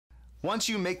Once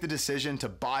you make the decision to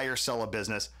buy or sell a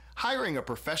business, hiring a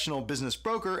professional business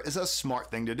broker is a smart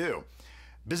thing to do.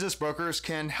 Business brokers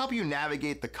can help you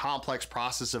navigate the complex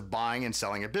process of buying and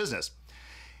selling a business.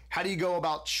 How do you go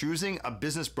about choosing a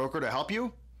business broker to help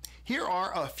you? Here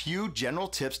are a few general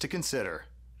tips to consider.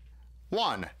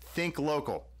 1. Think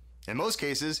local. In most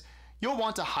cases, you'll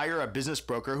want to hire a business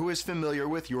broker who is familiar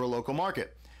with your local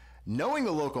market. Knowing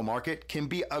the local market can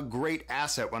be a great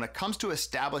asset when it comes to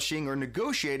establishing or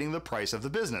negotiating the price of the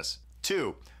business.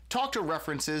 2. Talk to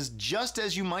references just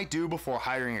as you might do before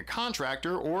hiring a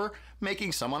contractor or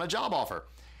making someone a job offer.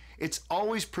 It's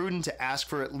always prudent to ask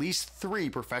for at least 3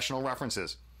 professional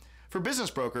references. For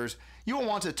business brokers, you will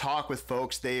want to talk with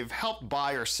folks they've helped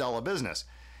buy or sell a business.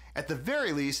 At the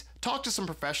very least, talk to some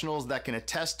professionals that can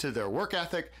attest to their work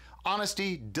ethic,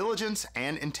 honesty, diligence,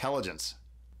 and intelligence.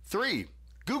 3.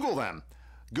 Google them.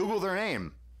 Google their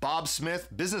name, Bob Smith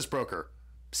Business Broker.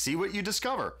 See what you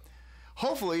discover.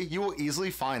 Hopefully, you will easily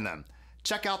find them.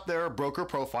 Check out their broker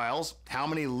profiles. How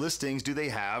many listings do they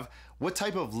have? What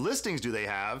type of listings do they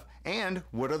have? And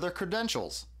what are their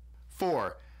credentials?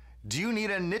 4. Do you need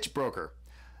a niche broker?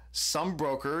 Some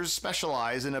brokers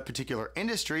specialize in a particular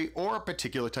industry or a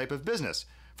particular type of business.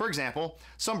 For example,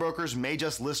 some brokers may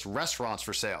just list restaurants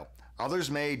for sale. Others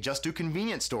may just do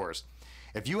convenience stores.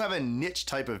 If you have a niche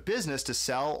type of business to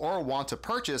sell or want to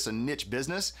purchase a niche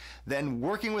business, then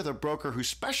working with a broker who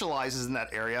specializes in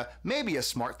that area may be a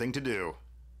smart thing to do.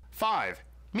 5.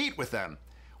 Meet with them.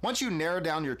 Once you narrow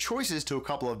down your choices to a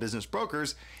couple of business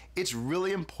brokers, it's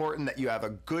really important that you have a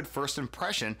good first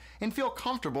impression and feel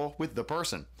comfortable with the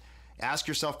person. Ask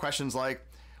yourself questions like,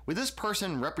 would this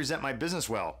person represent my business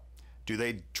well? Do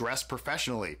they dress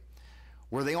professionally?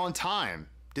 Were they on time?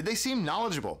 Did they seem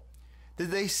knowledgeable? Did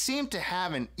they seem to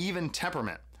have an even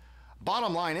temperament?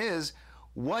 Bottom line is,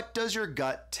 what does your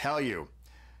gut tell you?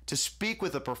 To speak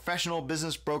with a professional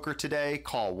business broker today,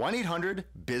 call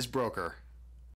 1-800-BIZ-BROKER.